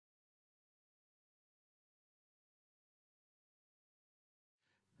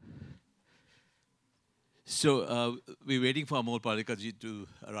We're waiting for Amol Parikar ji to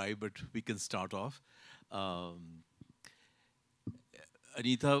arrive, but we can start off. Um,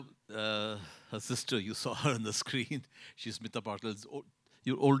 Anita, her sister, you saw her on the screen. She's Smita Patil's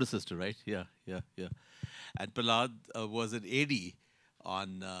your older sister, right? Yeah, yeah, yeah. And Prahlad was an AD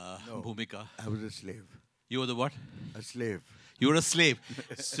on No, Bhumika. I was a slave. You were the what? A slave. You were a slave.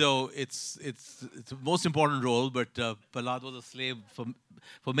 So it's the most important role, but Prahlad was a slave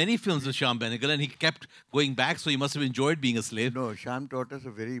for many films with Shyam Benegal, and he kept going back. So he must have enjoyed being a slave. No, Sham taught us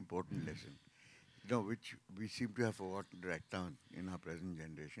a very important lesson, which we seem to have forgotten right now in our present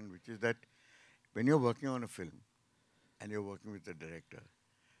generation, which is that when you're working on a film and you're working with a director,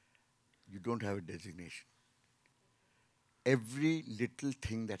 you don't have a designation. Every little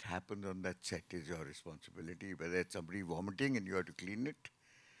thing that happens on that set is your responsibility, whether it's somebody vomiting and you have to clean it,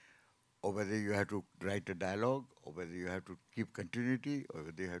 or whether you have to write a dialogue, or whether you have to keep continuity, or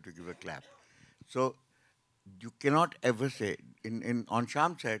whether you have to give a clap. So you cannot ever say, in on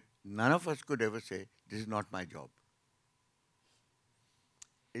Sham said, none of us could ever say, this is not my job.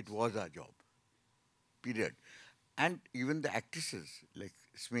 It was our job, period. And even the actresses, like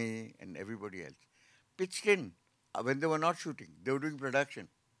Smee and everybody else, pitched in when they were not shooting. They were doing production,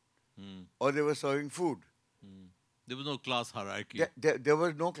 Hmm. or they were serving food. There was no class hierarchy, There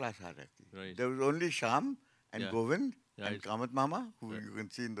was no class hierarchy. right? There was only Sham and Yeah, Govind and right. Kamat Mama, who Right. you can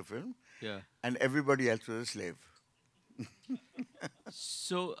see in the film, Yeah. and everybody else was a slave.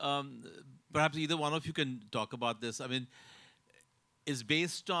 So perhaps either one of you can talk about this. I mean, is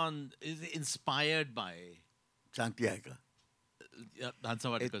inspired by Sangte Aaika. Hansa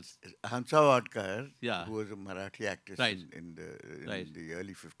Wadkar's. It's Hansa Wadkar, Yeah. who was a Marathi actress Right. Right. in the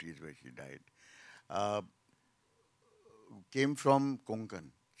early 50s where she died, uh, came from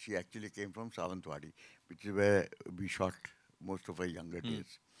Konkan. She actually came from Sawantwadi, which is where we shot most of our younger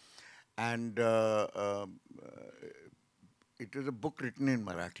days. And it was a book written in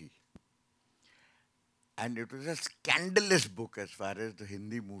Marathi. And it was a scandalous book as far as the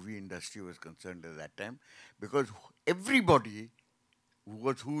Hindi movie industry was concerned at that time, because everybody who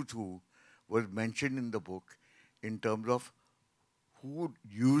was who's who was mentioned in the book in terms of who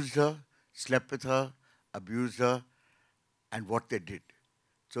used her, slept with her, abused her, and what they did.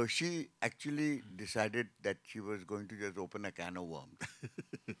 So she actually decided that she was going to just open a can of worms.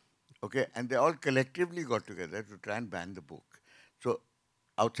 Okay, and they all collectively got together to try and ban the book. So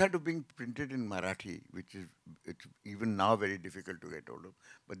outside of being printed in Marathi, which is it's even now very difficult to get hold of,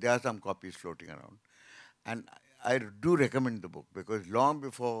 but there are some copies floating around. And I do recommend the book because long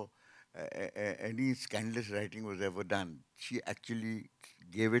before any scandalous writing was ever done, she actually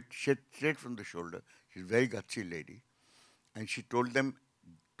gave it straight from the shoulder. She's a very gutsy lady, and she told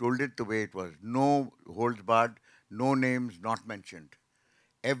it the way it was. No holds barred, no names not mentioned.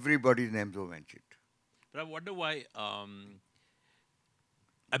 Everybody's names were mentioned. But I wonder why.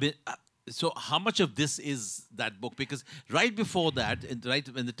 I mean, so how much of this is that book? Because right before that, right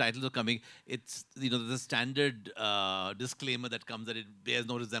when the titles are coming, it's the standard disclaimer that comes that it bears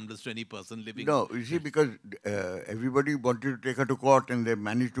no resemblance to any person living. No, you see, because everybody wanted to take her to court and they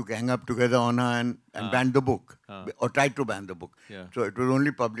managed to gang up together on her and ban the book, or tried to ban the book. Yeah. So it was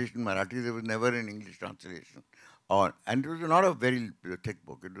only published in Marathi, there was never an English translation. And it was not a very thick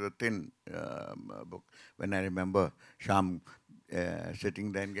book, it was a thin book. When I remember Sham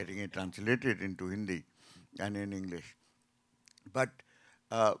sitting there and getting it translated into Hindi and in English. But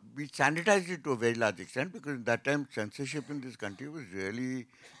we sanitized it to a very large extent because at that time censorship in this country was really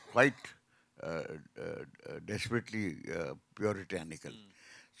quite desperately puritanical.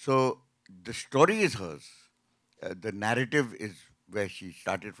 So the story is hers. The narrative is where she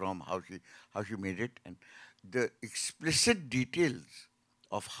started from, how she made it, and the explicit details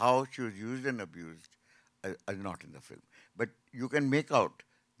of how she was used and abused are not in the film. But you can make out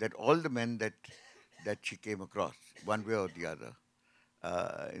that all the men that she came across, one way or the other,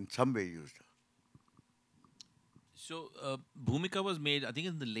 in some way used her. So Bhumika was made, I think,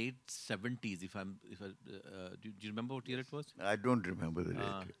 in the late 70s. Do you remember what year it was? I don't remember the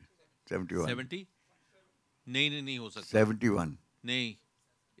Uh, date. 71. 70? नहीं हो सकता. 71. नहीं,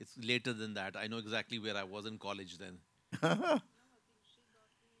 it's later than that. I know exactly where I was in college then.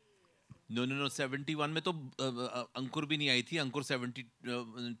 No, 71 में तो अंकुर भी नहीं आई थी. अंकुर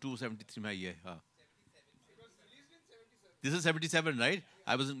 72 73 में आई है. हाँ. This is 77, right?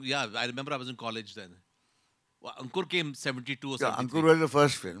 I remember I was in college then. Well, Ankur came 72 or Yeah, 73. Ankur was the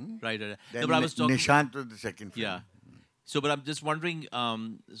first film. Right. Then No, but I was talking. Nishant was the second film. Yeah. So, but I'm just wondering,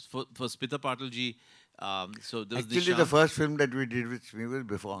 for Spita Patil ji, so there was Actually, the Nishant. first film that we did with Smee was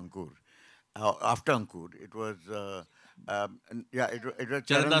before Ankur. After Ankur, it was it was Charandas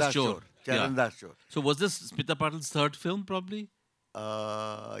Charandas Chor. Chor. Yeah. Charandas Chor. So was this Smita Patil's third film, probably?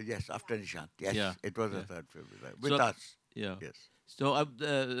 Yes, after Nishant. Yes, Yeah. it was a Yeah. third film with So, us. yeah. Yes. So,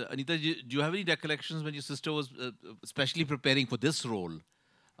 Anita, do you have any recollections when your sister was especially preparing for this role?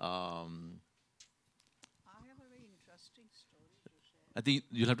 Um, I have a very interesting story to share. I think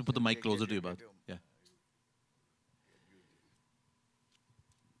you'll have to put the mic closer to your Get mouth. your Yeah.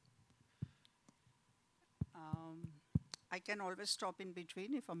 Um, I can always stop in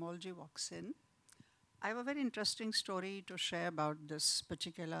between if Amolji walks in. I have a very interesting story to share about this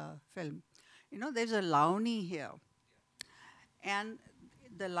particular film. You know, there's a Launi here, and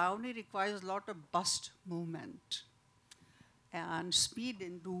the Launi requires a lot of bust movement, and Speed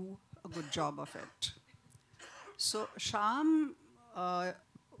didn't do a good job of it. So Shyam uh,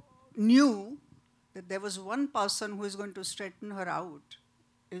 knew that there was one person who is going to straighten her out,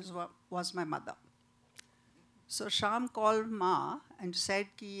 was my mother. So Shyam called Ma and said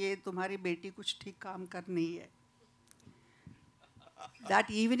कि ये तुम्हारी बेटी कुछ ठीक काम कर नहीं है. That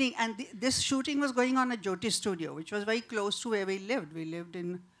evening, and this shooting was going on at Jyoti Studio, which was very close to where we lived. We lived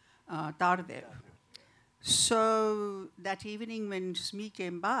in Tardev. So that evening when Smee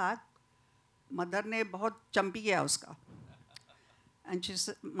came back, mother ने बहुत चंपी किया उसका.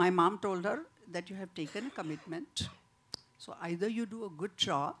 And my mom told her that you have taken a commitment. So either you do a good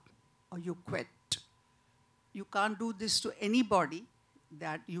job or you quit. You can't do this to anybody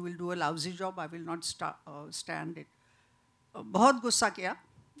that you will do a lousy job, I will not stand it. बहुत गुस्सा किया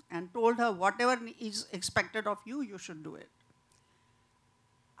and told her whatever is expected of you, you should do it.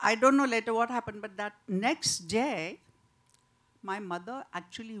 I don't know later what happened, but that next day, my mother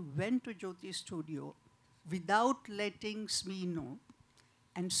actually went to Jyoti's studio without letting Smee know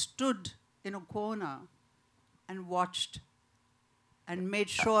and stood in a corner and watched and made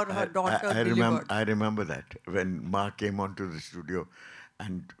sure her daughter delivered. I remember that when Ma came onto the studio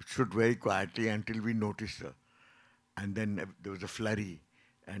and stood very quietly until we noticed her. And then there was a flurry.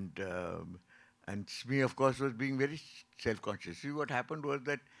 And Smee, of course, was being very self-conscious. See, what happened was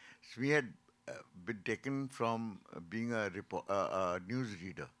that Smee had been taken from being a news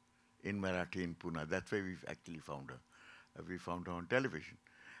reader in Marathi in Pune. That's why we actually found her. We found her on television.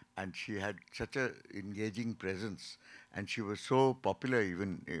 And she had such a engaging presence, and she was so popular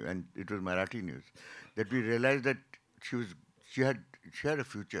even, and it was Marathi news, that we realized that she had a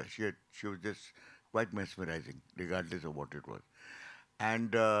future. She was just quite mesmerizing, regardless of what it was.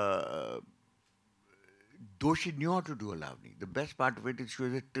 And though she knew how to do a lavani, the best part of it is she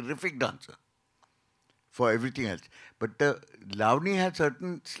was a terrific dancer for everything else. But the Lavani had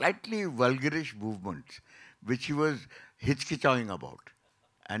certain slightly vulgarish movements, which she was hitchkichawing about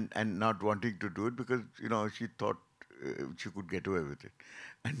and not wanting to do it because, she thought she could get away with it.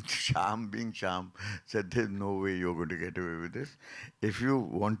 And Shyam, being Shyam, said, there's no way you're going to get away with this. If you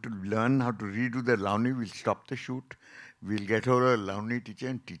want to learn how to redo the Lavani, we'll stop the shoot. We'll get her a Lavani teacher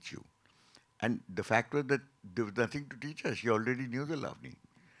and teach you. And the fact was that there was nothing to teach her. She already knew the Lavani.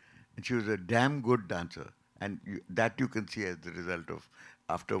 And she was a damn good dancer. And that you can see as the result of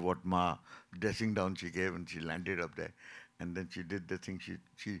after what Ma dressing down she gave and she landed up there. And then she did the thing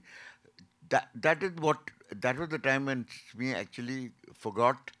that was the time when Smee actually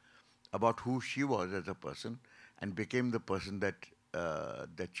forgot about who she was as a person and became the person that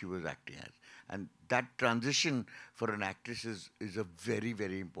she was acting as. And that transition for an actress is a very,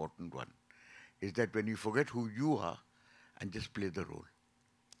 very important one. Is that when you forget who you are and just play the role.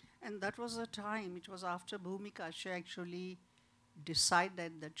 And that was the time, it was after Bhumika, she actually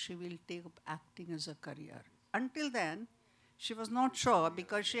decided that she will take up acting as a career. Until then, she was not sure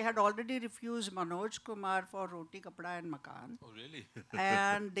because she had already refused Manoj Kumar for Roti, Kapda and Makan. Oh, really?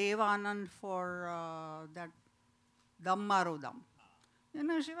 And Dev Anand for that Dam Maro Dam.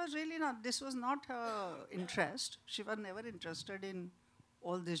 She was really not, this was not her interest. She was never interested in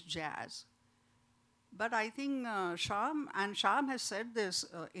all this jazz. But I think Shyam has said this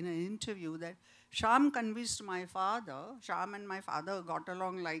in an interview that Shyam convinced my father, Shyam and my father got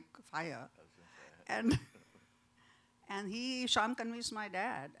along like fire. And Shyam convinced my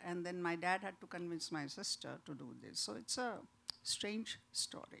dad, and then my dad had to convince my sister to do this. So it's a strange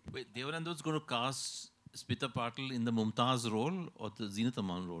story. Wait, Devanand was going to cast Smita Patil in the Mumtaz role or the Zinat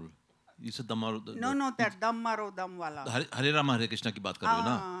Aman role? You said Damar. No, that Dam Maro Dam wala. Hare Rama Hare Krishna की बात कर रहे हो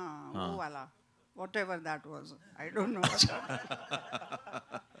ना? वो वाला. Whatever that was. I don't know.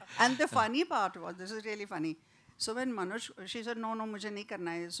 And the funny part was, this is really funny. So when she said, no, मुझे नहीं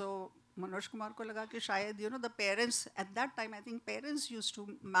करना है. So Manoj Kumar को लगा कि शायद, the parents, at that time, I think parents used to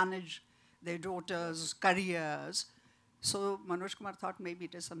manage their daughters' careers. So Manoj Kumar thought maybe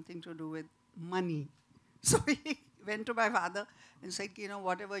it has something to do with money. So he went to my father and said,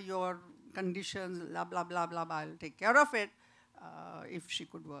 whatever your conditions, blah, blah, blah, blah, blah, I'll take care of it if she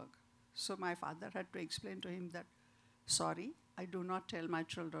could work. So my father had to explain to him that, sorry, I do not tell my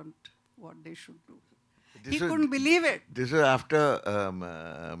children what they should do. He couldn't believe it. This is after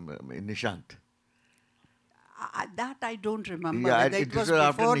Nishant. That I don't remember. Yeah, Whether it was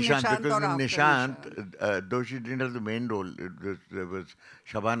after before Nishant, Nishant because or in after Nishant, though she didn't have the main role, there was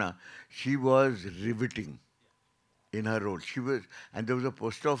Shabana, she was riveting in her role. She was, and there was a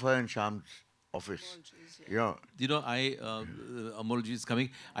poster of her in Shyam's office. Yeah. Amolji is coming.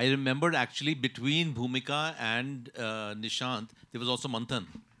 I remembered actually between Bhumika and Nishant, there was also Manthan.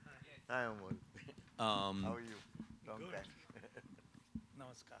 Hi, Amol. How are you? Long time.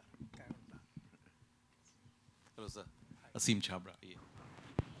 Namaskar. Hello, sir. Asim Chabra. Yeah.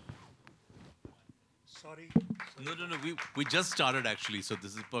 Sorry. No. We just started actually, so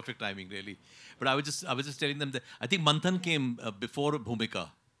this is perfect timing, really. But I was just telling them that I think Manthan came before Bhumika.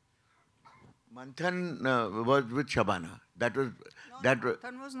 Manthan was with Shabana. That was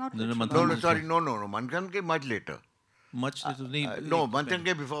Manthan was not No, with Manthan. no, sorry, no. Manthan came much later. Much later. No, Manthan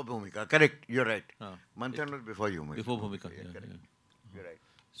came before Bhumika. Correct, you're right. Ah, Manthan was before you. before Bhumika. Yeah, Yeah, correct. yeah. You're right.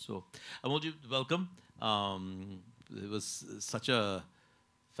 So, Amolji, welcome. It was such a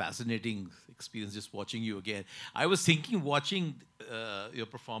fascinating experience just watching you again. I was thinking, watching your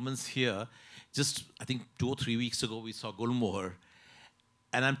performance here, just I think 2 or 3 weeks ago, we saw Gulmohar.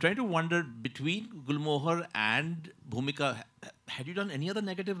 And I'm trying to wonder, between Gulmohar and Bhumika, had you done any other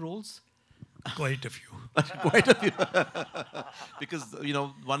negative roles? Quite a few. Quite a few. Because,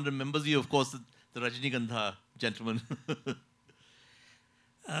 one remembers you, of course, the Rajinigandha gentleman.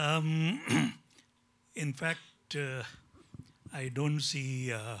 In fact, I don't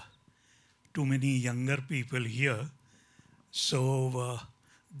see too many younger people here, so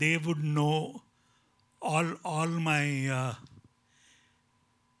they would know all my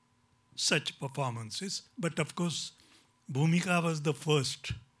such performances. But of course, Bhumika was the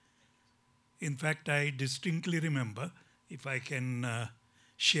first. In fact, I distinctly remember, if I can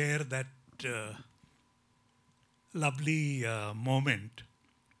share that lovely moment.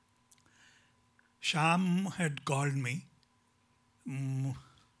 Shyam had called me and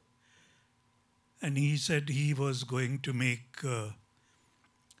he said he was going to make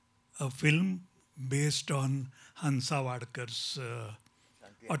a film based on Hansa Wadkar's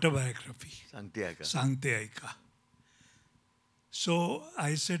autobiography, Sangte Aaika. So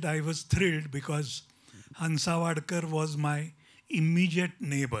I said I was thrilled because Hansa Wadkar was my immediate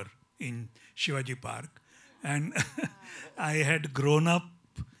neighbor in Shivaji Park. And I had grown up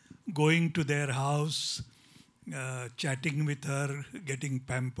going to their house, chatting with her, getting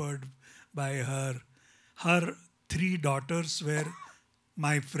pampered by her. Her 3 daughters were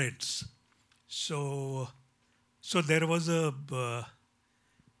my friends. So there was a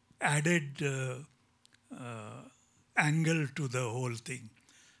added angle to the whole thing.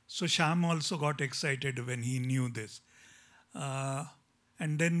 So Shyam also got excited when he knew this.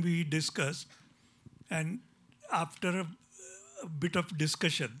 And then we discussed, and after a bit of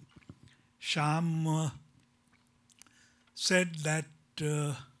discussion, Shyam said that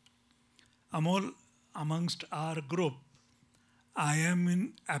Amol, amongst our group, I am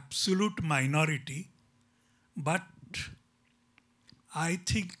in absolute minority, but I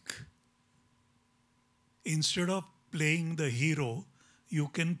think instead of playing the hero, you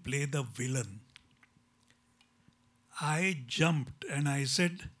can play the villain. I jumped and I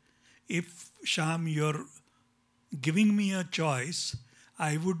said, if Shyam, you're giving me a choice,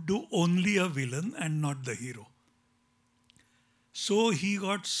 I would do only a villain and not the hero. So he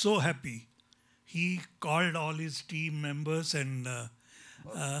got so happy. He called all his team members and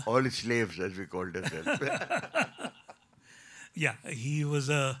all his slaves, as we called ourselves. yeah, he was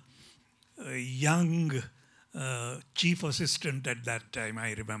a young chief assistant at that time,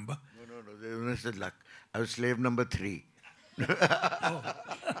 I remember. No, there was luck. I was slave number 3.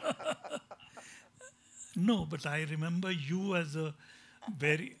 No, but I remember you as a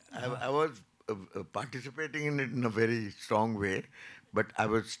very... I was participating in it in a very strong way, but I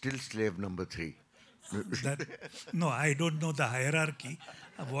was still slave number 3. No, I don't know the hierarchy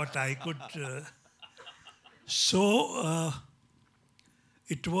of what I could...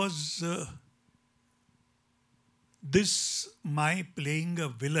 it was this, my playing a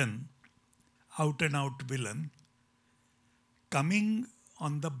villain, out and out villain, coming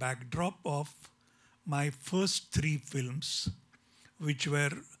on the backdrop of my first 3 films, which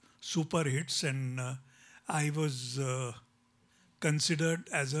were super hits, and I was considered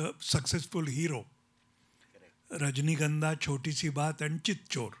as a successful hero. Rajnigandha, Choti Si Baat, and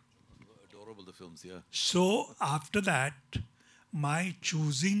Chitchor. Adorable, the films, yeah. So after that, my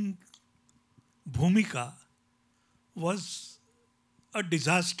choosing Bhumika was a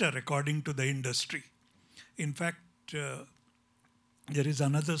disaster according to the industry. In fact, there is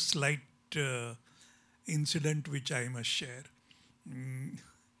another slight incident which I must share.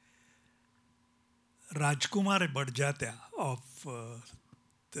 Rajkumar Badjatya of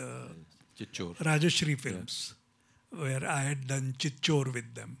the Chichor. Rajashri films, where I had done Chitchor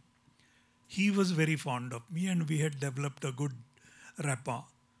with them. He was very fond of me and we had developed a good rapport.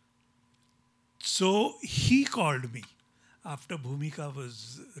 So he called me after Bhumika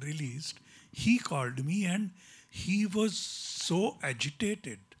was released. He called me and he was so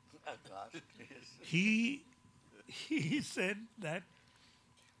agitated. He said that,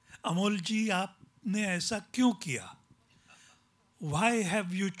 Amol ji, आपने ऐसा क्यों किया? Why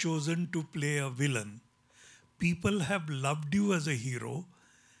have you chosen to play a villain? People have loved you as a hero.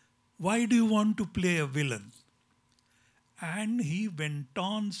 Why do you want to play a villain? And he went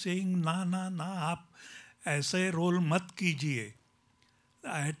on saying, na, आप ऐसे role मत कीजिए.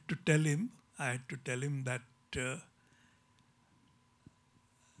 I had to tell him that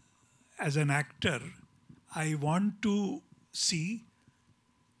as an actor, I want to see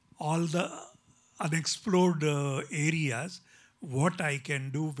all the unexplored areas, what I can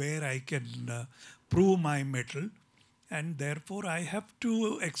do, where I can prove my mettle, and therefore I have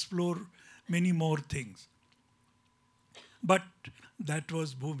to explore many more things. But that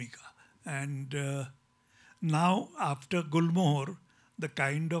was Bhumika. And now after Gulmohar, the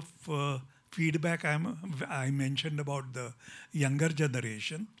kind of feedback I mentioned about the younger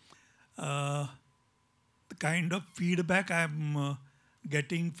generation, the kind of feedback I'm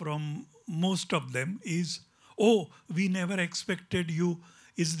getting from most of them is, oh, we never expected you.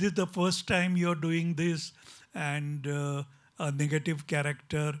 Is this the first time you're doing this? And a negative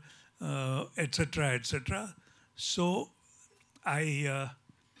character, etc., etc. So I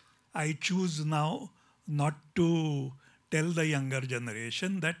choose now not to tell the younger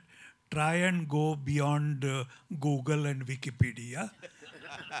generation that try and go beyond Google and Wikipedia.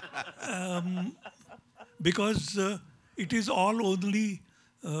 Because it is all only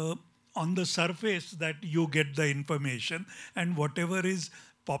on the surface that you get the information, and whatever is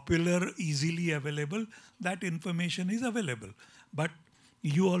popular, easily available, that information is available. But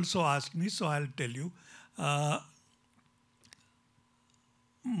you also asked me, so I'll tell you.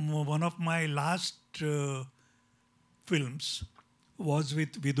 One of my last films was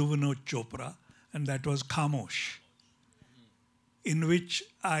with Vidhu Vinod Chopra, and that was Khamosh, in which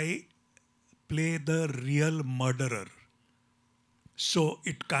I play the real murderer. So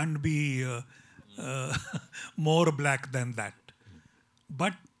it can't be more black than that.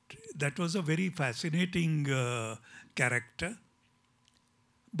 But that was a very fascinating character.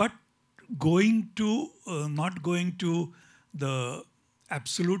 But not going to the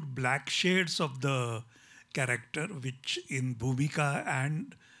absolute black shades of the character, which in Bhumika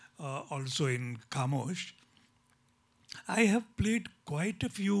and also in Khamosh, I have played quite a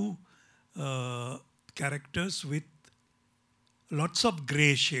few characters with lots of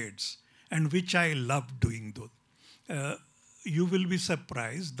grey shades, and which I love doing those. You will be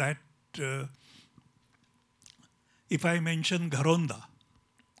surprised that if I mention Gharonda,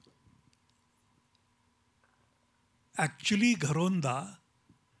 actually Gharonda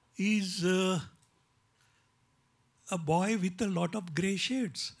is a boy with a lot of grey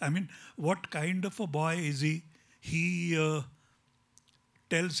shades. I mean, what kind of a boy is he? He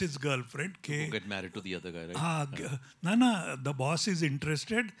tells his girlfriend, To get married to the other guy, right? the boss is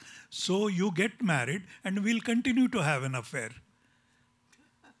interested, so you get married and we'll continue to have an affair.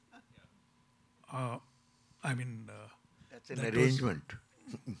 That's an arrangement.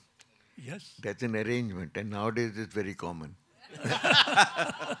 Yes. That's an arrangement, and nowadays it's very common.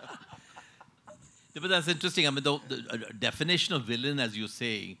 Yeah, but that's interesting. I mean, the definition of villain, as you're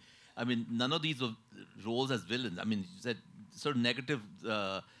saying, I mean, none of these were roles as villains. I mean, you said sort of negative,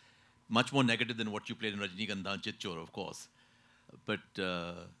 much more negative than what you played in Rajnigandha and Chitchor, of course. But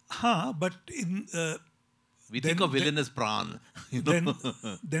But in we think of villain as Pran. You know?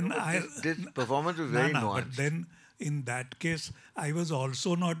 then I This performance was very nuanced. But then in that case, I was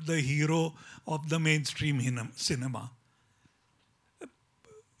also not the hero of the mainstream cinema.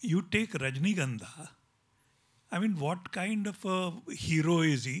 You take Rajnigandha, I mean, what kind of a hero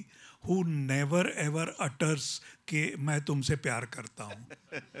is he who never ever utters कि मैं तुमसे प्यार करता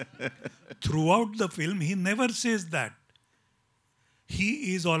हूँ? Throughout the film, he never says that.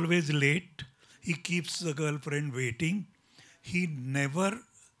 He is always late. He keeps the girlfriend waiting. He never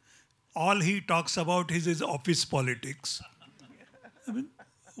all he talks about is his office politics. I mean,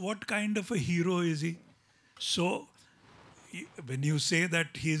 what kind of a hero is he? So, when you say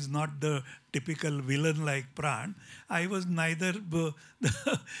that he is not the typical villain like Pran, I was neither the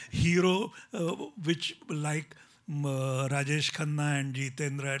hero which like Rajesh Khanna and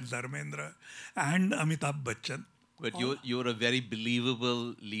Jitendra and Dharmendra and Amitabh Bachchan. But you're a very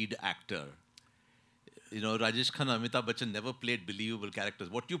believable lead actor. You know, Rajesh Khanna, Amitabh Bachchan never played believable characters.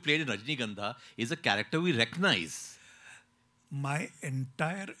 What you played in Rajnikandha is a character we recognize. My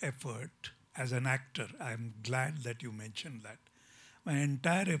entire effort as an actor, I'm glad that you mentioned that. My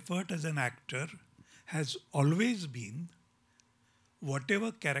entire effort as an actor has always been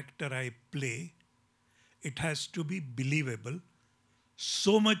whatever character I play, it has to be believable,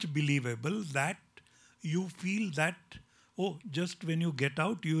 so much believable that you feel that, oh, just when you get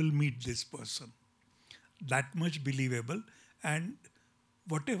out, you will meet this person. That much believable. And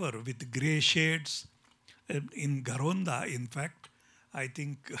whatever, with grey shades, in Garonda, in fact, I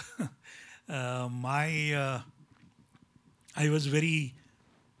think I was very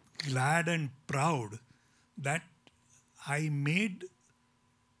glad and proud that I made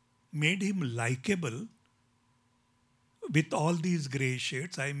him likable with all these grey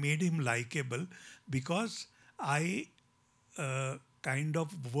shades. I made him likable because I kind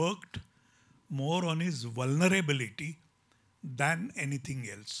of worked more on his vulnerability than anything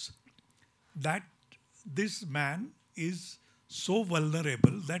else. That this man is so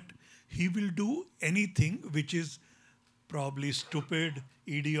vulnerable that he will do anything which is probably stupid,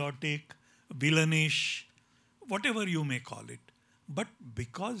 idiotic, villainish, whatever you may call it. But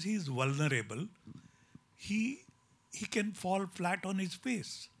because he is vulnerable, he can fall flat on his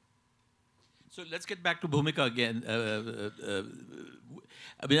face. So let's get back to Bhumika again.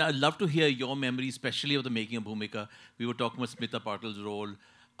 I mean, I'd love to hear your memory, especially of the making of Bhumika. We were talking about Smita Patil's role.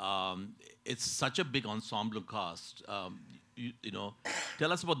 It's such a big ensemble cast. You know,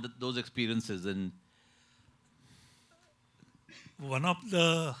 tell us about those experiences. And One of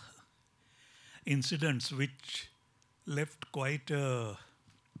the incidents which left quite a,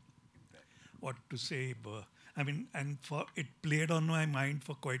 what to say, I mean, and for it played on my mind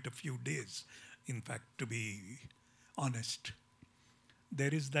for quite a few days, in fact, to be honest.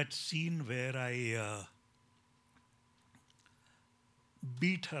 There is that scene where I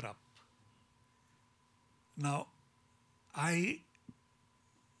beat her up. Now, I,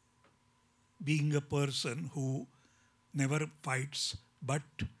 being a person who never fights, but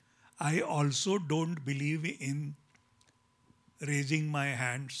I also don't believe in raising my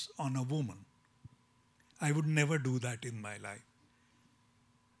hands on a woman. I would never do that in my life.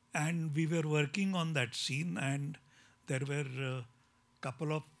 And we were working on that scene, and there were a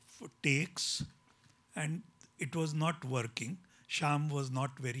couple of takes, and it was not working. Shyam was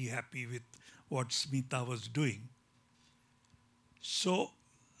not very happy with what Smita was doing. So,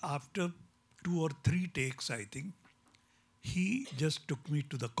 after 2 or 3 takes, I think, he just took me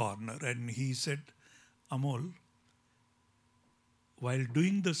to the corner and he said, Amol, while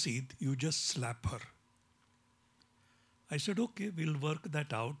doing the scene, you just slap her. I said, okay, we'll work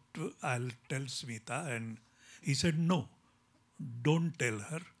that out. I'll tell Smita. And he said, no, don't tell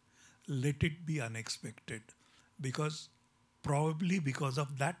her. Let it be unexpected. Because probably because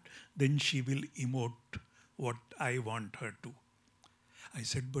of that, then she will emote what I want her to. I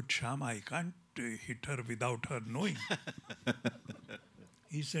said, but Shyam, I can't hit her without her knowing.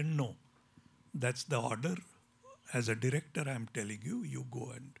 He said, no, that's the order. As a director, I'm telling you, you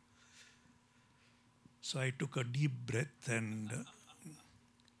go. And so I took a deep breath and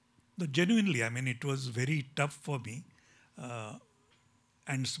no, genuinely, I mean, it was very tough for me.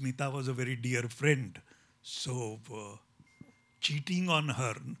 And Smita was a very dear friend. So cheating on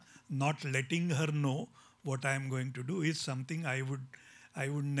her, not letting her know what I am going to do is something I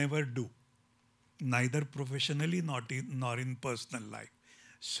would never do, neither professionally nor in personal life.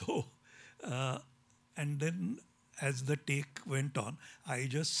 So, and then as the take went on, I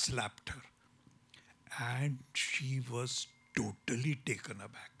just slapped her. And she was totally taken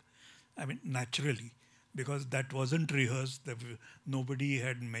aback. I mean, naturally, because that wasn't rehearsed. Nobody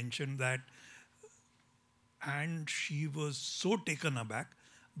had mentioned that. And she was so taken aback.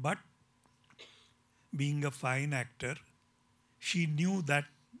 But being a fine actor, she knew that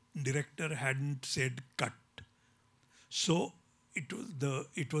director hadn't said cut. So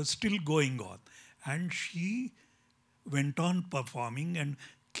it was still going on. And she went on performing and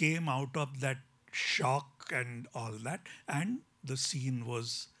came out of that shock and all that, and the scene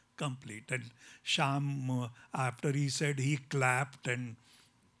was complete. And Shyam, after he said, he clapped and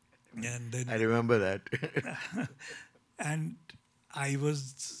then I remember that. and I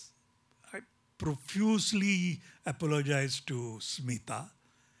was profusely apologized to Smita,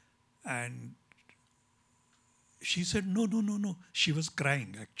 and she said, no, no, no, no. She was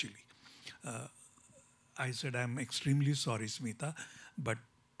crying, actually. I said, I'm extremely sorry, Smita, but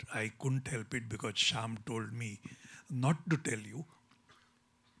I couldn't help it because Shyam told me not to tell you.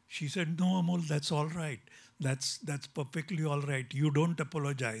 She said, no, Amol, that's all right. That's perfectly all right. You don't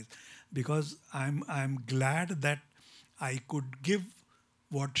apologize, because I'm glad that I could give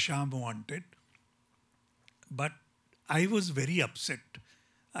what Shyam wanted, but I was very upset.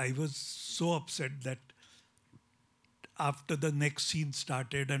 I was so upset that after the next scene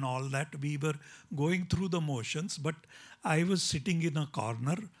started and all that, we were going through the motions, but I was sitting in a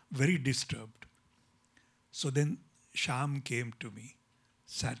corner, very disturbed. So then Shyam came to me,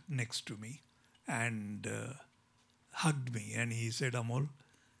 sat next to me, and hugged me. And he said, Amol,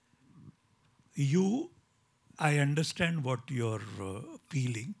 I understand what you're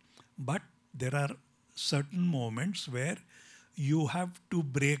feeling, but there are certain moments where you have to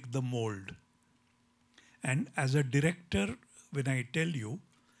break the mold. And as a director, when I tell you,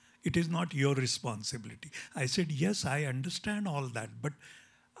 it is not your responsibility. I said, yes, I understand all that, but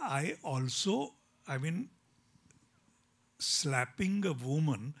I also, I mean, slapping a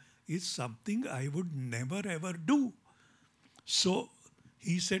woman is something I would never ever do. So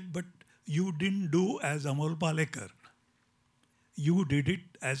he said, but you didn't do as Amol Palekar. You did it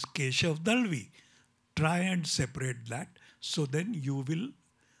as Keshav Dalvi. Try and separate that, so then you will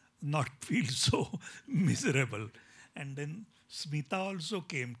not feel so miserable. And then Smita also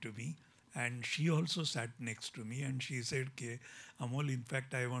came to me, and she also sat next to me, and she said, Amol, in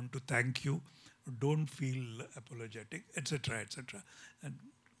fact, I want to thank you. Don't feel apologetic, etc., etc. And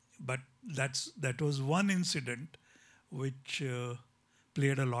but that was one incident which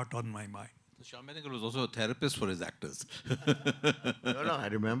played a lot on my mind. So Shyam Benegal was also a therapist for his actors. No, I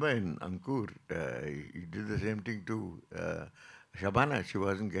remember in Ankur, he did the same thing to Shabana. She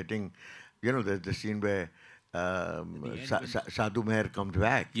wasn't getting, there's the scene where Sadhu Meher comes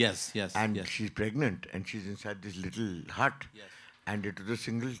back. Yes, yes, And yes. she's pregnant and she's inside this little hut. Yes. And it was a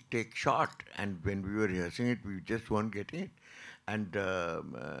single take shot. And when we were rehearsing it, we just weren't getting it. And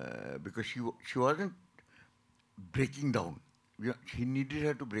because she wasn't breaking down. He needed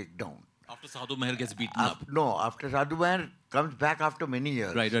her to break down. After Sadhu Meher gets beaten up. No, after Sadhu Meher comes back after many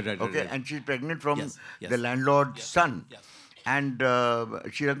years. Right. Okay, and she's pregnant from Yes, yes. the landlord's Yes, son. yes. And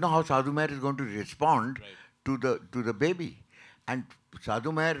she doesn't know how Sadhu Meher is going to respond Right. to the baby. And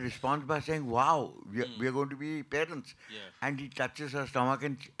Sadhu Meher responds by saying, wow, we are going to be parents. Yeah. And he touches her stomach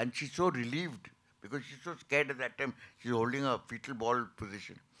and she's so relieved because she's so scared at that time. She's holding a fetal ball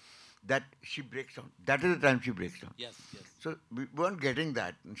position that she breaks down. That is the time she breaks down. Yes, yes. So we weren't getting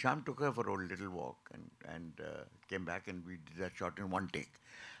that. And Shyam took her for a little walk and came back and we did that shot in one take.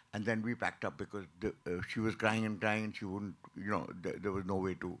 And then we packed up because she was crying and she wouldn't, there was no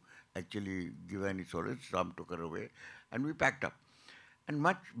way to actually give her any solace. Shyam took her away and we packed up. And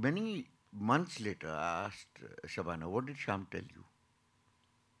many months later, I asked Shabana, what did Shyam tell you?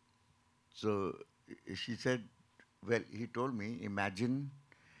 So she said, well, he told me, imagine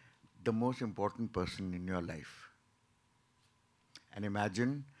the most important person in your life. And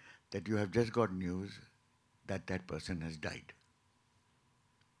imagine that you have just got news that that person has died.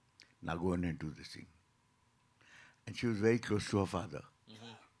 Now go on and do the scene. And she was very close to her father,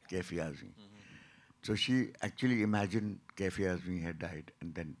 Kaifi Azmi. So she actually imagined Kaifi Azmi had died,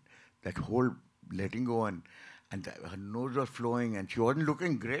 and then that whole letting go and her nose was flowing and she wasn't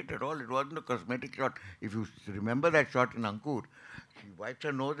looking great at all. It wasn't a cosmetic shot. If you remember that shot in Ankur, she wiped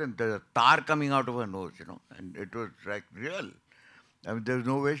her nose and there's a tar coming out of her nose, and it was like real. I mean, there's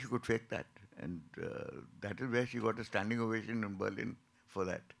no way she could fake that. And that is where she got a standing ovation in Berlin for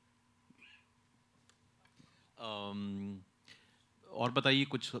that. और बताइए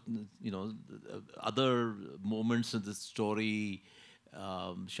कुछ other moments in this story,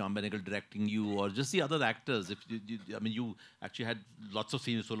 Shyam Benegal directing you, or just the other actors. If you actually had lots of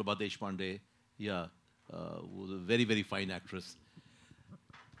scenes with Sulabha Deshpande, who was a very, very fine actress.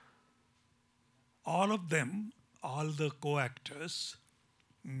 All of them, all the co-actors,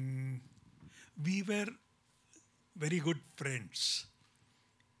 we were very good friends.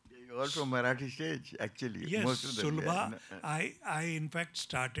 You're all from Marathi stage, actually. Yes, most of them. Sulabha, I in fact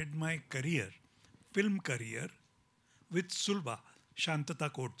started my career, film career, with Sulabha,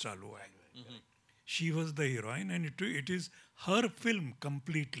 Shantata Kot Chalu Hai. She was the heroine and it is her film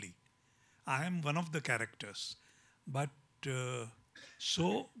completely. I am one of the characters. But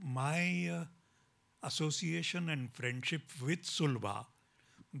so my association and friendship with Sulabha,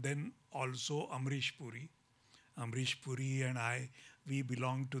 then also Amrish Puri and I, we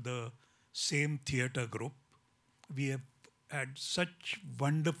belong to the same theatre group. We have had such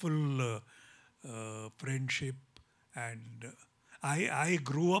wonderful friendship, and I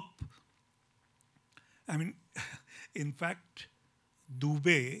grew up. I mean, in fact,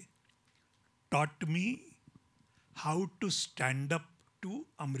 Dubey taught me how to stand up to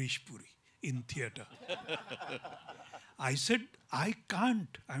Amrish Puri in theatre. I said, I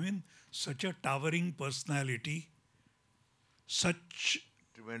can't. I mean, such a towering personality, such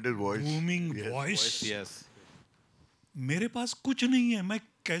Tremendous voice. booming Yes, voice. Yes. मेरे पास कुछ नहीं है, मैं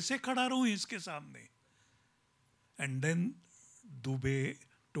कैसे खड़ा रहूं इसके सामने? And then Dubey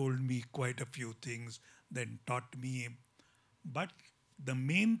told me quite a few things, then taught me. But the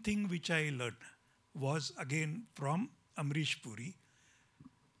main thing which I learned was again from Amrish Puri.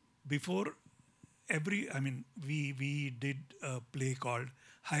 Before we did a play called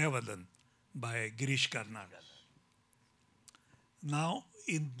Hayavadan by Girish Karnad. Now,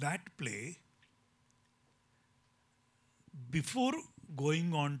 in that play, before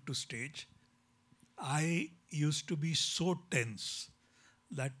going on to stage, I used to be so tense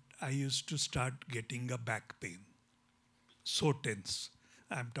that I used to start getting a back pain. So tense.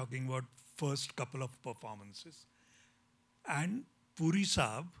 I'm talking about first couple of performances. And Puri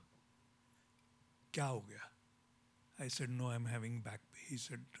Saab, kya ho gaya? I said, no, I'm having back pain. He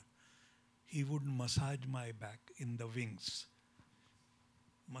said, he would massage my back in the wings.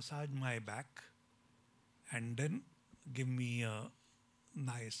 Massage my back and then give me a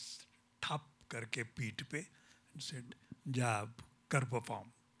nice thap karke peeth pe and said, ja, kar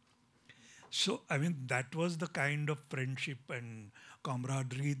perform. So, I mean, that was the kind of friendship and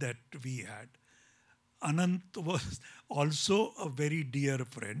camaraderie that we had. Anant was also a very dear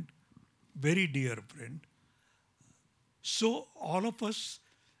friend, very dear friend. So, all of us,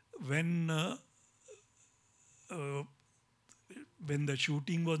 when the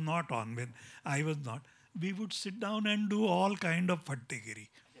shooting was not on, when I was not, we would sit down and do all kind of fattegiri.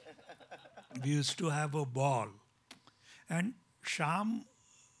 We used to have a ball. And Shyam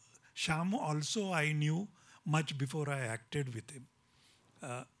also I knew much before I acted with him.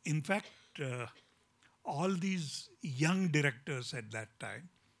 In fact, all these young directors at that time,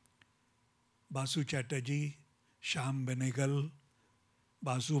 Basu Chatterjee, Shyam Benegal,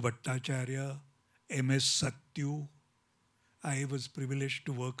 Basu Bhattacharya, M.S. Satyu, I was privileged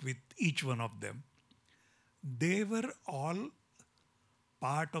to work with each one of them. They were all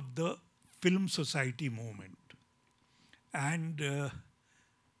part of the film society movement. And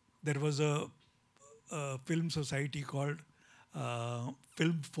there was a film society called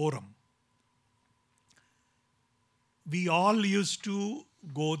Film Forum. We all used to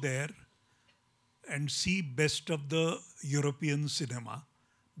go there and see best of the European cinema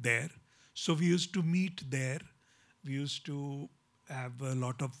there. So we used to meet there. We used to have a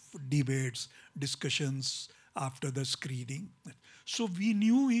lot of debates, discussions after the screening. So we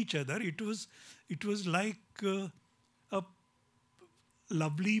knew each other. It was like a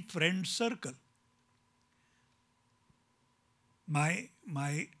lovely friend circle. My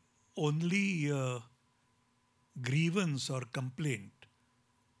only grievance or complaint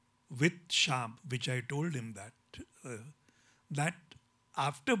with Shyam, which I told him that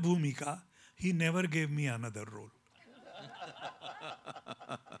after Bhumika, he never gave me another role.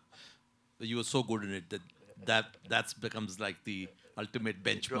 You were so good in it that becomes like the ultimate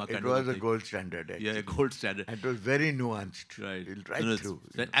benchmark. It was a gold standard, actually. Yeah, a gold standard. And it was very nuanced. Right. Right No, through.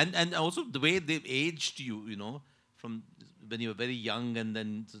 And also the way they've aged you, you know, from when you were very young and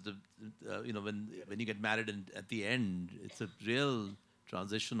then sort of, you know, when you get married and at the end, it's a real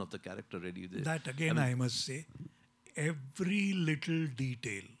transition of the character, really. That again, I must say, every little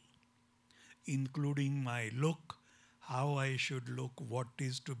detail, including my look, how I should look, what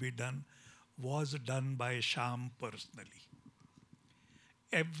is to be done, was done by Shyam personally.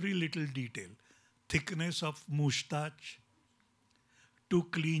 Every little detail, thickness of moustache, to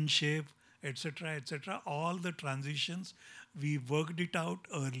clean shave, etc., all the transitions, we worked it out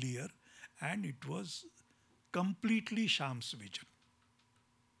earlier, and it was completely Shyam's vision.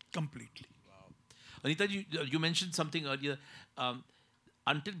 Completely. Anita, you mentioned something earlier.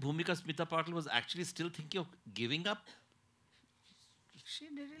 Until Bhumika, Smita Patil was actually still thinking of giving up. She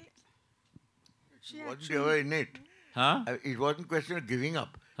did it. She It wasn't actually, ever in it. Huh? It wasn't a question of giving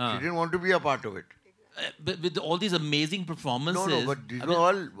up. Huh. She didn't want to be a part of it. But with all these amazing performances. No, but these were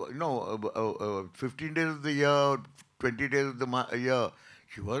all, 15 days of the year, 20 days of the year.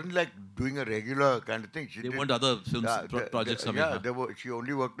 She wasn't like doing a regular kind of thing. She There did, weren't other films, projects coming. Yeah, Huh? she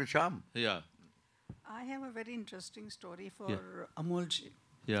only worked with Shyam. Yeah. I have a very interesting story for Yeah. Amolji.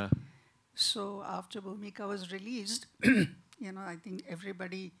 Yeah. So after Bhumika was released, I think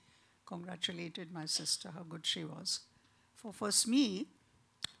everybody congratulated my sister, how good she was. For Smee,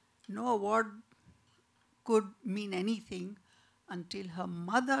 no award could mean anything until her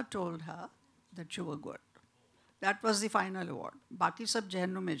mother told her that you were good. That was the final award. Baki sab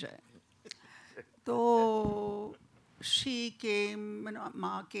jehannam mein jaye. So she came,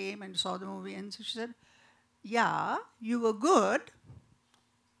 Ma came and saw the movie, and she said, "Yeah, you were good,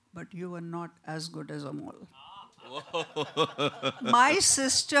 but you were not as good as Amol." My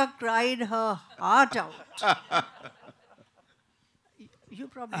sister cried her heart out. You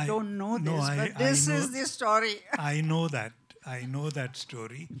probably don't know no, this, but I this know, is the story. I know that. I know that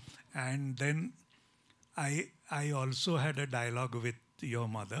story. And then I also had a dialogue with your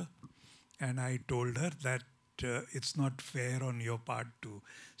mother, and I told her that it's not fair on your part to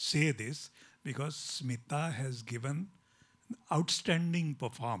say this because Smita has given outstanding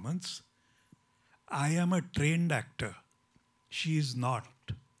performance. I am a trained actor. She is not.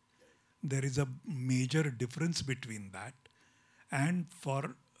 There is a major difference between that. And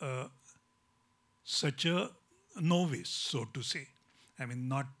for such a novice, so to say, I mean,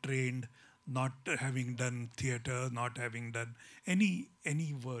 not trained, not having done theater, not having done any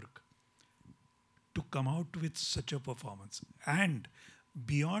work, to come out with such a performance. And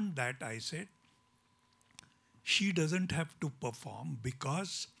beyond that, I said, she doesn't have to perform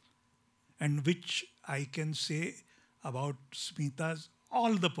because, and which I can say about Smita's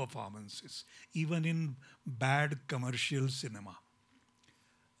all the performances, even in bad commercial cinema.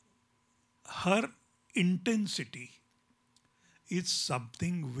 Her intensity is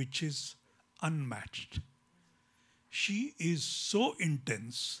something which is unmatched. She is so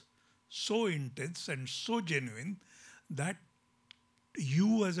intense and so genuine that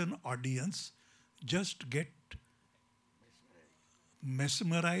you as an audience just get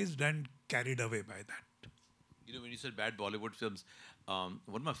mesmerized and carried away by that. You know, when you said bad Bollywood films, one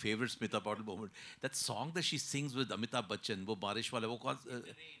of my favorite Smita Patil moment, that song that she sings with Amitabh Bachchan, wo Barish wala, wo kaun,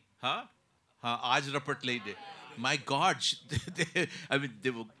 huh? Aaj Rapat Le De. My God, I mean, they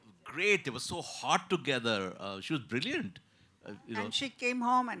were great. They were so hot together. She was brilliant. You know, And she came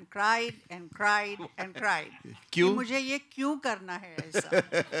home and cried and cried and cried. कि क्यों? मुझे ये क्यों करना है ऐसा?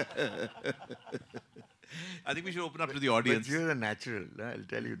 I think we should open up to the But audience. she was a natural, I'll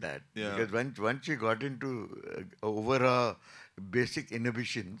tell you that. Yeah. Because once she got into over her basic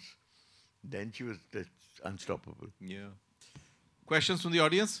inhibitions, then she was just unstoppable. Yeah. Questions from the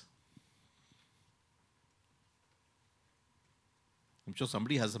audience? I'm sure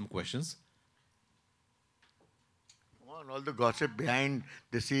somebody has some questions. Come on, all the gossip behind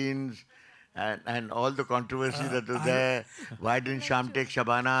the scenes and all the controversy that was there. Why didn't Shyam take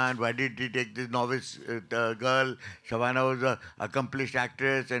Shabana and why did he take this novice girl? Shabana was an accomplished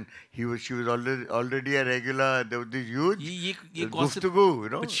actress and she was already a regular. There was this huge Ye gossip, guftagu, you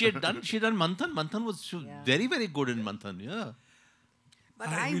know. but she had done Manthan. Manthan was Yeah. very, very good in Manthan. Yeah. But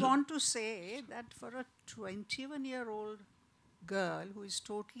I want to say that for a 21-year-old girl who is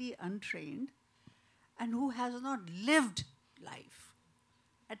totally untrained and who has not lived life,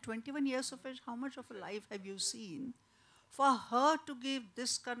 at 21 years of age, how much of a life have you seen? For her to give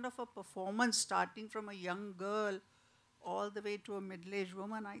this kind of a performance, starting from a young girl all the way to a middle-aged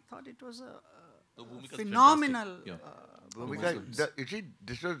woman, I thought it was a Bhumika's phenomenal. fantastic. Yeah. Bhumika, you see,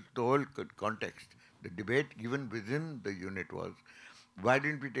 this was the whole context. The debate, even within the unit, was why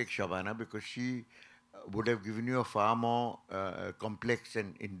didn't we take Shabana? Because she would have given you a far more complex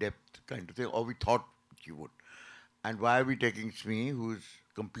and in-depth kind of thing, or we thought she would. And why are we taking Smee, who's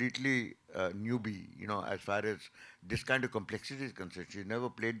completely newbie, as far as this kind of complexity is concerned? She's never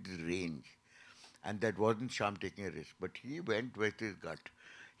played this range. And that wasn't Shyam taking a risk, but he went with his gut.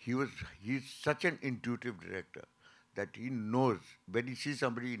 He's such an intuitive director that he knows, when he sees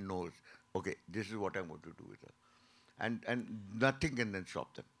somebody, he knows, okay, this is what I'm going to do with her. And nothing can then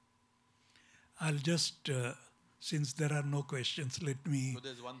stop them. I'll just, since there are no questions, let me. So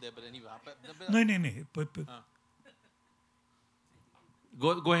there's one there, but anyway. No.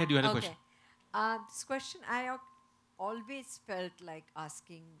 Go ahead, you had a Okay. question. This question I always felt like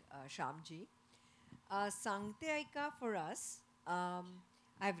asking Shyamji. Sangte Aaika for us,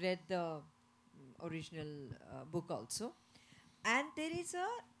 I've read the original book also. And there is a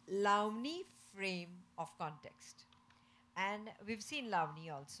Lavani frame of context. And we've seen Lavani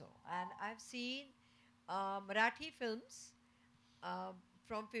also. And I've seen Marathi films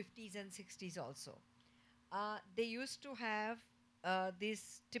from 50s and 60s also. They used to have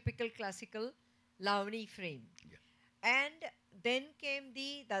this typical classical Lavani frame. And then came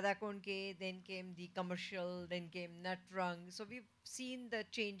the Dada Konke, then came the commercial, then came Nut Rung. So we've seen the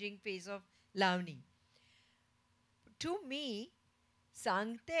changing phase of Lavani. To me,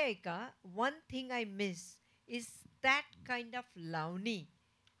 Sangte Aaika, one thing I miss is that kind of Launi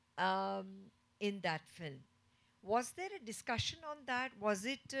um, in that film. Was there a discussion on that? Was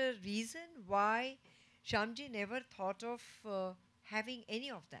it a reason why Shyamji never thought of having any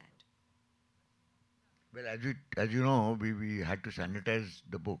of that? Well, as you know, we had to sanitize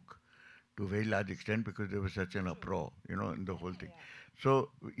the book to a very large extent because there was such an uproar, in the whole thing.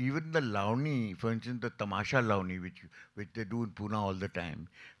 So even the Launi, for instance, the Tamasha Launi, which they do in Pune all the time,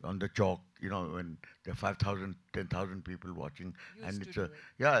 on the chalk, when there are 5,000, 10,000 people watching, Used and to it's do a it.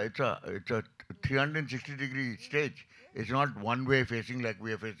 yeah, it's a 360-degree stage. It's not one way facing like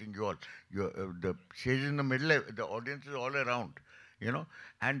we are facing you all. The stage is in the middle, the audience is all around,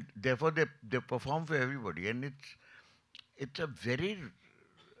 and therefore they perform for everybody, and it's a very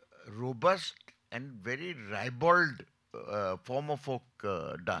robust and very ribald form of folk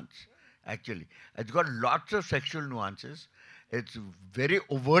dance, actually. It's got lots of sexual nuances. It's very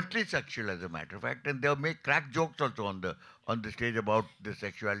overtly sexual, as a matter of fact, and they make crack jokes also on the stage about the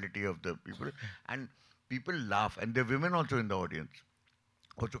sexuality of the people, and people laugh, and there are women also in the audience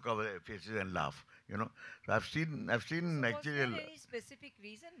also cover their faces and laugh. So I've seen So, was actually. there any specific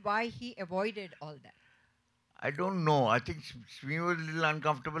reason why he avoided all that? I don't know. I think Smee was a little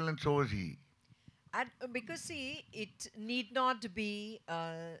uncomfortable, and so was he. And because see, it need not be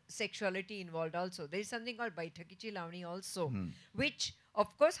sexuality involved. Also, there is something called Baithakichi Lavani also, which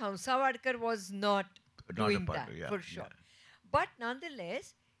of course Hansa Wadkar was not Not a doing part that of, yeah, for yeah. sure. But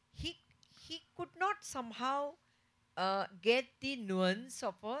nonetheless, he he could not somehow get the nuance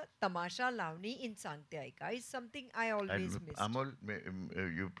of a tamasha Lavani in Sangte Aaika. Is something I always And missed. Amol,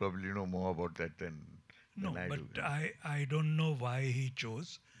 you probably know more about that than No, I but do. I don't know why he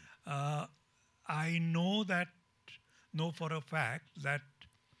chose. Uh, I know for a fact that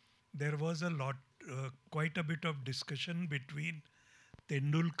there was quite a bit of discussion between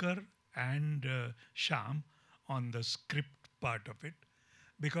Tendulkar and Shyam on the script part of it,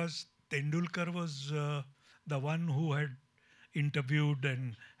 because Tendulkar was the one who had interviewed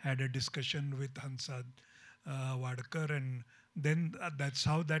and had a discussion with Hansa Wadkar, and then that's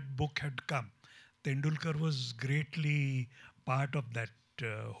how that book had come. Tendulkar was greatly part of that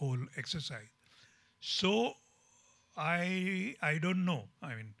whole exercise. So I don't know.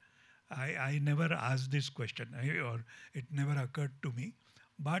 I mean, I never asked this question, or it never occurred to me.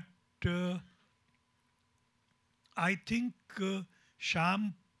 But uh, I think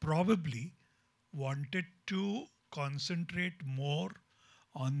Sham probably wanted to concentrate more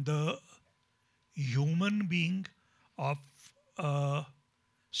on the human being of a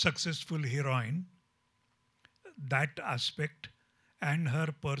successful heroine, that aspect, and her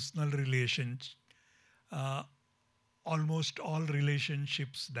personal relations. Uh, Almost all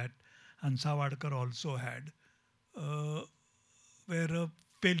relationships that Hansa Wadkar also had uh, were a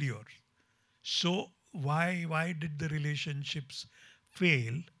failure. So why did the relationships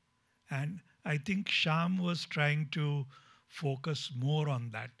fail? And I think Sham was trying to focus more on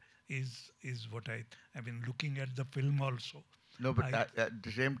that. Is what I mean, looking at the film also. No, but I at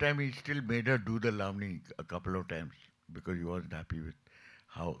the same time, he still made her do the Lavani a couple of times because he wasn't happy with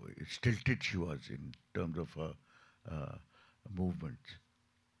how stilted she was in terms of her movements.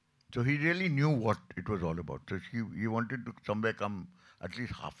 So he really knew what it was all about. So he wanted to somewhere come at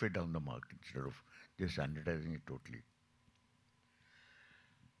least halfway down the mark instead of just sanitizing it totally.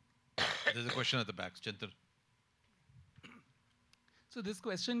 There's a question at the back, Chintan. So this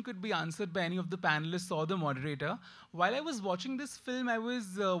question could be answered by any of the panelists or the moderator. While I was watching this film, I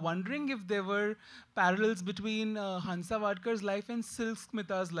was wondering if there were parallels between Hansa Wadkar's life and Silk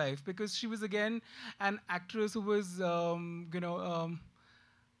Smita's life, because she was again an actress who was,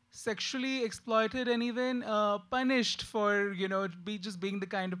 sexually exploited and even punished for, just being the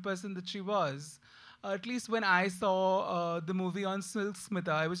kind of person that she was. At least when I saw the movie on Silk Smita,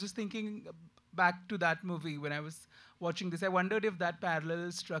 I was just thinking back to that movie when I was watching this. I wondered if that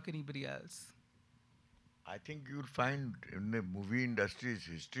parallel struck anybody else. I think you'll find in the movie industry's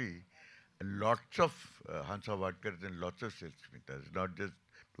history lots of Hansa Wadkars and lots of Silk Smithas, not just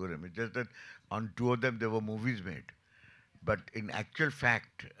two of them. It's just that on two of them there were movies made. But in actual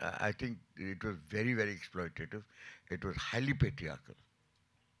fact, I think it was very, very exploitative. It was highly patriarchal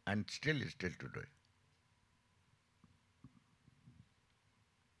and still is still today.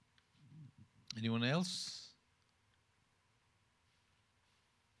 Anyone else?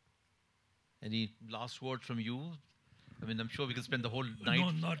 Any last word from you? I mean, I'm sure we can spend the whole night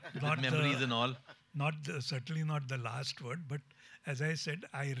no, not with not memories the and all. certainly not the last word, but as I said,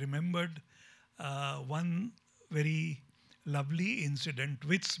 I remembered one very lovely incident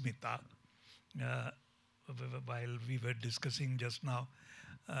with Smita. Uh, while we were discussing just now,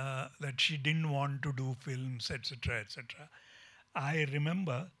 that she didn't want to do films, etc., etc. I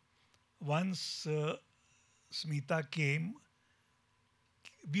remember once Smita came,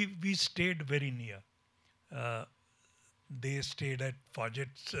 we stayed very near. Uh, they stayed at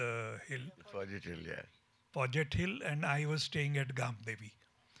Fajit Hill, yeah. Fawcett Hill, and I was staying at Gamdevi.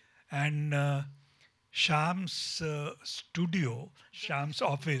 And Shyam's Shyam's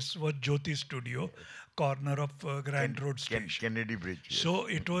office was Jyoti Studio, corner of Grand Road Station. Kennedy Bridge, yes. So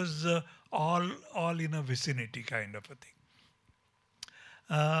it was all in a vicinity kind of a thing.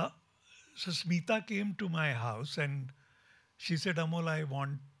 Uh, so Smita came to my house and she said, Amol, I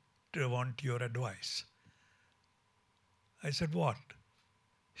want your advice. I said, what?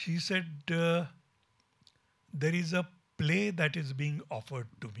 She said, there is a play that is being offered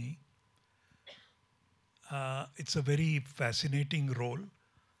to me. It's a very fascinating role,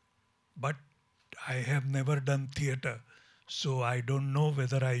 but I have never done theatre, so I don't know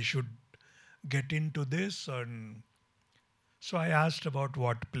whether I should get into this. Or so I asked about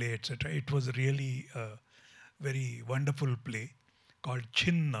what play, etc. It was really a very wonderful play called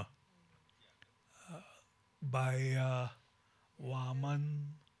Chinna by Vaman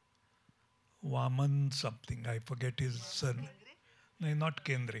something. I forget his son. No, not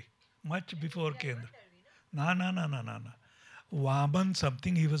Kendre. Much before Kendre. Na. Vaman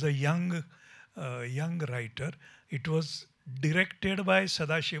something. He was a young writer. It was directed by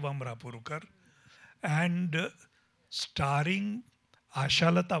Sadashivam Rapurkar and starring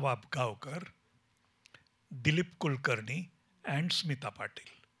Ashalata Vabgaonkar, Dilip Kulkarni, and Smita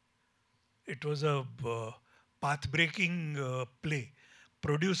Patil. It was a path-breaking play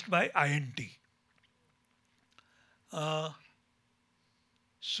produced by INT.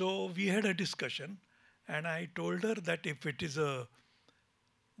 So we had a discussion, and I told her that if it is a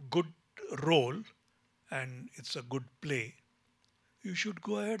good role and it's a good play, you should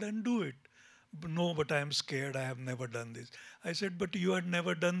go ahead and do it. No, but I am scared. I have never done this. I said, but you had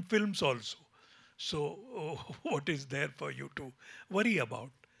never done films also. So what is there for you to worry about?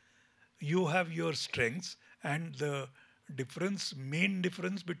 You have your strengths, and the main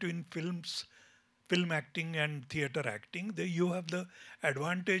difference between film acting and theatre acting, you have the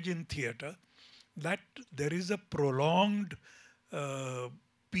advantage in theatre that there is a prolonged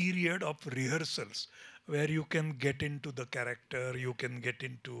period of rehearsals where you can get into the character, you can get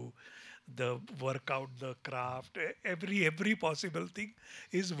into the work out the craft. Every possible thing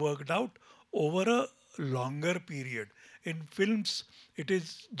is worked out over a longer period. In films, it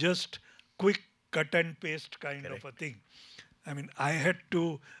is just quick cut and paste kind of a thing. I mean, I had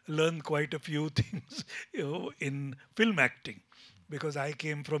to learn quite a few things, in film acting because I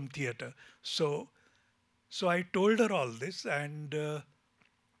came from theatre. So I told her all this, and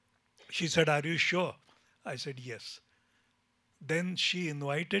she said, "Are you sure?" I said, "Yes." Then she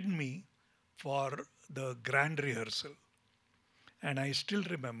invited me for the grand rehearsal, and I still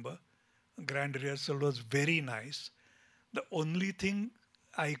remember grand rehearsal was very nice. The only thing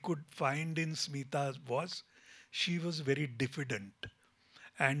I could find in Smita was she was very diffident,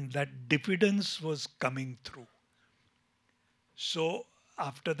 and that diffidence was coming through. So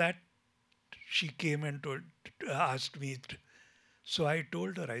after that, she came and asked me. So I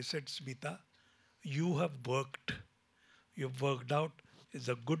told her, I said, Smita, you have you've worked out, is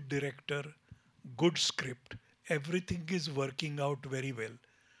a good director, good script, everything is working out very well.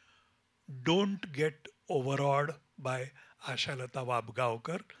 Don't get overawed by Ashalata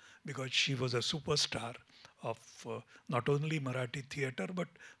Vabgaonkar because she was a superstar of not only Marathi theatre but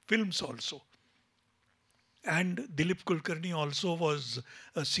films also. And Dilip Kulkarni also was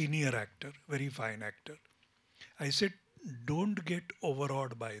a senior actor, very fine actor. I said, don't get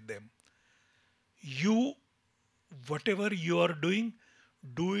overawed by them. You, whatever you are doing,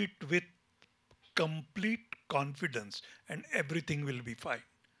 do it with complete confidence and everything will be fine.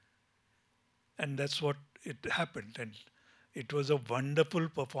 And that's what it happened. And it was a wonderful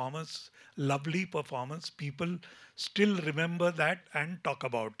performance, lovely performance. People still remember that and talk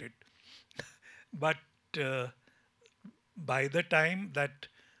about it. But by the time that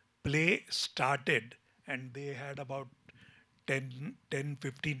play started, and they had about 10,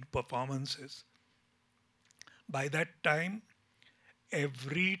 15 performances, by that time,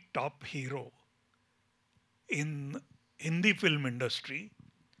 every top hero in Hindi film industry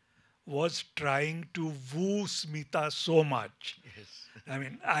was trying to woo Smita so much. Yes. I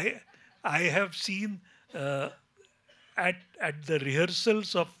mean, I have seen at the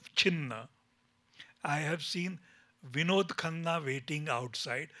rehearsals of Chinna, I have seen Vinod Khanna waiting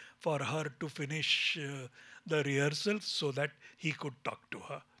outside for her to finish the rehearsals so that he could talk to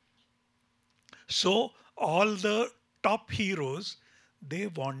her. So all the top heroes, they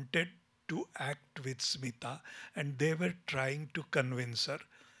wanted to act with Smita and they were trying to convince her.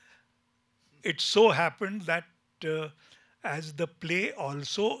 It so happened that uh, as the play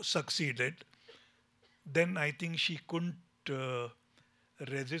also succeeded, then I think she couldn't uh,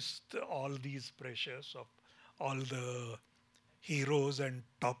 resist all these pressures of all the heroes and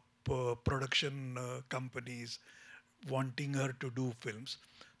top production companies wanting her to do films.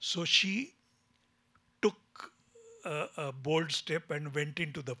 So she took a bold step and went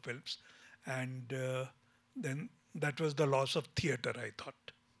into the films. And then that was the loss of theater, I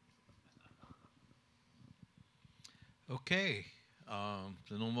thought. Okay.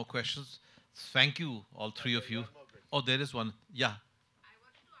 So no more questions. Thank you, all three of you. Oh, there is one. Yeah.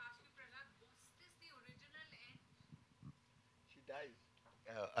 She dies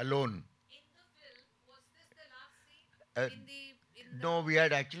alone. Uh, no, we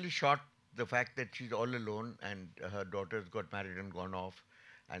had actually shot the fact that she's all alone and her daughters got married and gone off,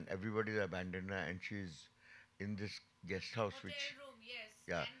 and everybody's abandoned her, and she's in this guest house, which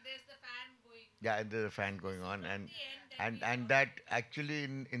yeah, yeah, and there's a fan going on, and that actually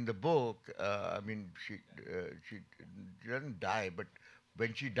in the book, I mean, she didn't die, but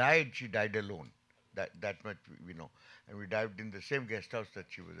when she died alone. That much we know, and we dived in the same guest house that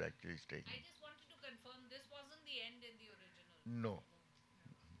she was actually staying in. No.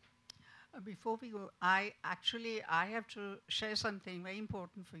 Before we go, I have to share something very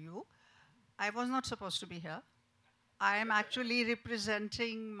important for you. I was not supposed to be here. I am actually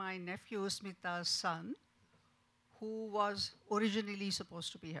representing my nephew Smita's son, who was originally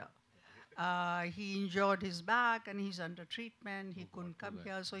supposed to be here. He injured his back and he's under treatment. He couldn't come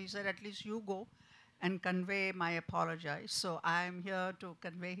here, so he said, "At least you go and convey my apologies." So I am here to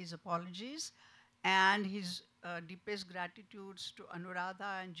convey his apologies and his deepest gratitudes to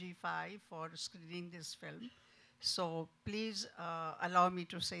Anuradha and G5 for screening this film. So please allow me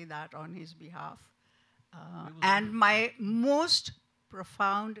to say that on his behalf. And my most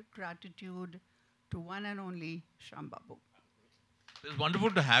profound gratitude to one and only Shyam Babu. It's wonderful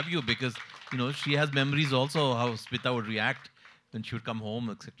to have you because, she has memories also how Smita would react when she would come home,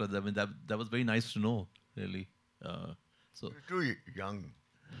 etc. I mean, that was very nice to know, really. So He was too young.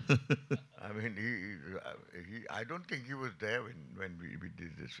 I mean, I don't think he was there when we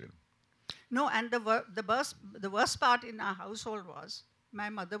did this film. No, and the worst part in our household was my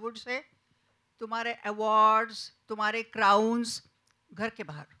mother would say, "Tumhare awards, tumhare crowns, ghar ke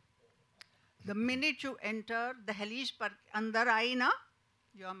bahar." The minute you enter the Halish par andar aayi na,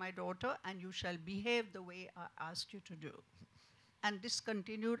 you are my daughter and you shall behave the way I asked you to do. And this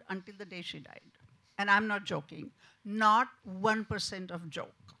continued until the day she died. And I'm not joking. Not 1% of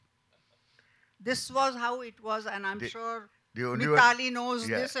joke. This was how it was, and I'm sure The only Mitali knows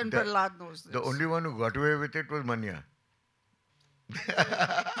yeah, this and the, Prahlad knows this. the only one who got away with it was Manya.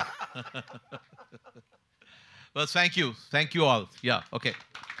 well, thank you all. Yeah, okay.